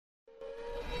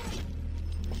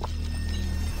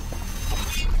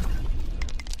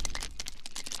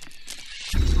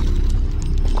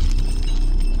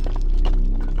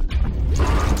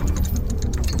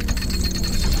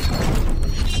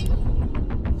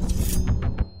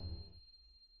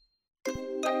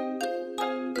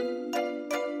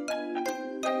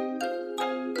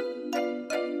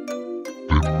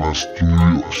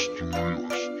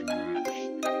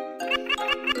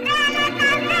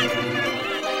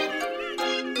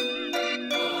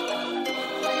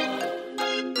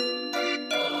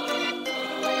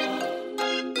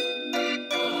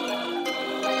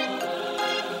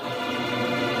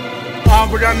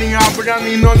Abran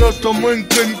y no los tomo en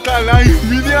cuenta. La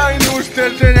envidia en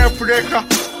usted se refleja.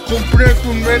 Compré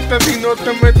tus metas y no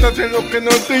te metas en lo que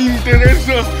no te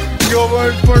interesa. Yo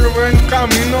voy por buen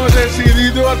camino,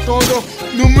 decidido a todo.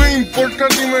 No me importa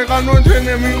si me gano ese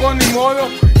enemigo ni modo.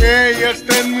 Ey,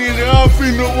 este es mi rap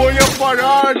y no voy a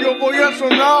parar. Yo voy a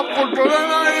sonar por toda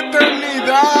la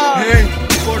eternidad. Ey,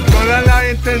 por toda la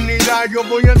eternidad yo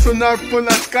voy a sonar por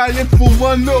las calles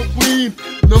fumando weed.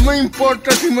 No me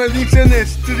importa si me dicen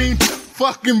street,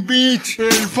 fucking bitch,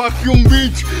 el fucking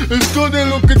bitch. Esto de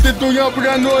lo que te estoy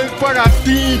hablando es para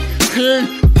ti.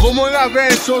 Hey, ¿cómo la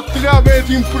ves? Otra vez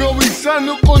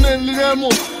improvisando con el Remo.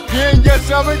 Hey, ya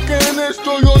sabes que en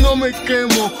esto yo no me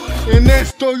quemo. En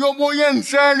esto yo voy en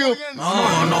serio.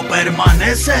 No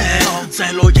permanece,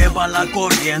 se lo lleva la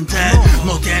corriente.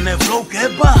 No tiene flow que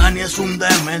va ni es un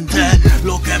demente.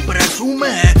 Lo que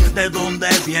presume, de dónde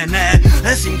viene,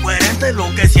 es incoherente.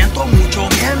 Lo que siento mucho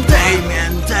miente y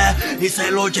miente, y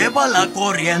se lo lleva la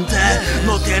corriente.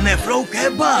 No tiene flow que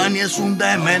va ni es un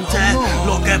demente.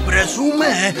 Lo que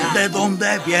presume, de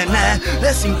dónde viene,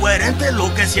 es incoherente.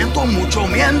 Lo que siento mucho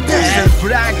miente. El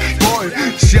FranK, boy,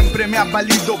 siempre me ha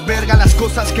valido verga las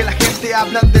cosas que la gente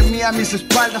hablan de mí a mis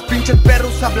espaldas. Pinches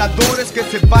perros habladores que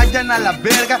se vayan a la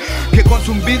verga, que con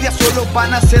su envidia solo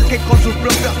van a hacer que con sus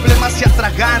propios problemas se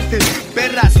atraganten.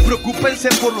 Perras, preocúpense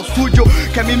por lo suyo,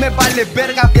 que a mí me vale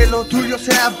verga que lo tuyo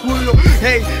sea puyo.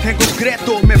 Hey, en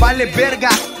concreto, me vale verga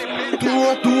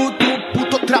tu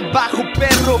puto trabajo,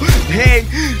 perro. Hey,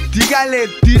 dígale,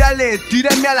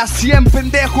 tírenme a la 100,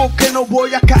 pendejo, que no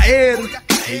voy a caer.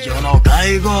 Y yo no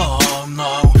caigo,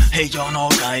 no, y yo no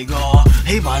caigo.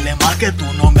 Y vale más que tú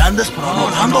no me andes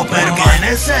provocando.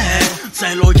 Permanece,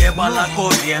 se lo lleva la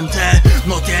corriente.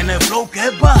 No tiene flow que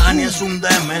va ni es un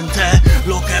demente.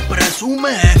 Lo que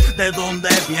presume, de dónde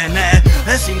viene,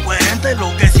 es incoherente.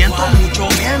 Lo que siento mucho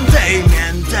miente y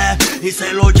miente, y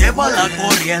se lo lleva la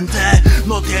corriente.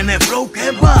 No tiene flow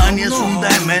que va ni es un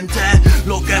demente.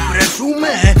 Lo que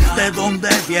presume, de dónde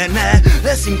viene,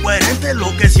 es incoherente.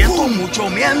 Lo que siento mucho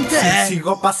miente.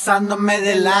 Sigo pasándome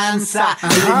de lanza,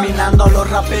 eliminando a los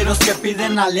raperos que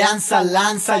piden alianza.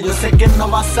 Lanza, yo sé que no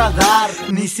vas a dar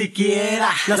ni siquiera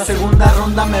la segunda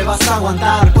ronda, me vas a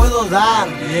aguantar. Puedo dar,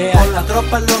 con la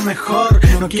tropa es lo mejor.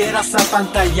 No quieras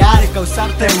apantallar y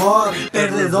causar temor.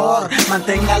 Perdedor,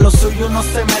 mantenga lo suyo, no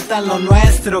se meta en lo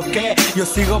nuestro. Que yo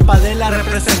sigo pa' dela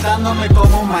representándome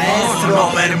como maestro.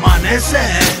 No permanece,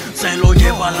 se lo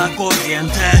lleva la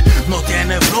corriente. No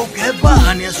tiene flow que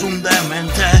va ni es un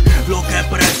demente. Lo que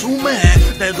presume,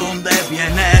 de dónde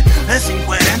viene, es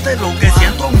incoherente. Lo que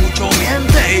siento mucho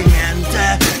miente y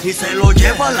miente, y se lo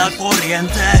lleva la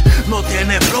corriente. No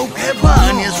tiene flow que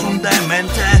va ni es un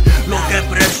demente. Lo que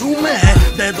presume,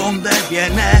 de dónde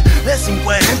viene, es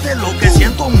incoherente. Lo que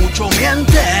siento mucho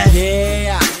miente.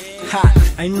 Yeah, ja,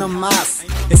 ahí nomás,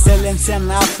 es el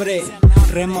McAnafre,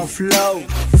 Remo Flow,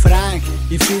 FranK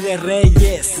y Fyders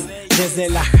Reyes. Desde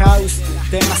la house,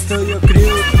 TMAcrew,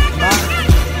 va,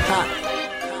 ja.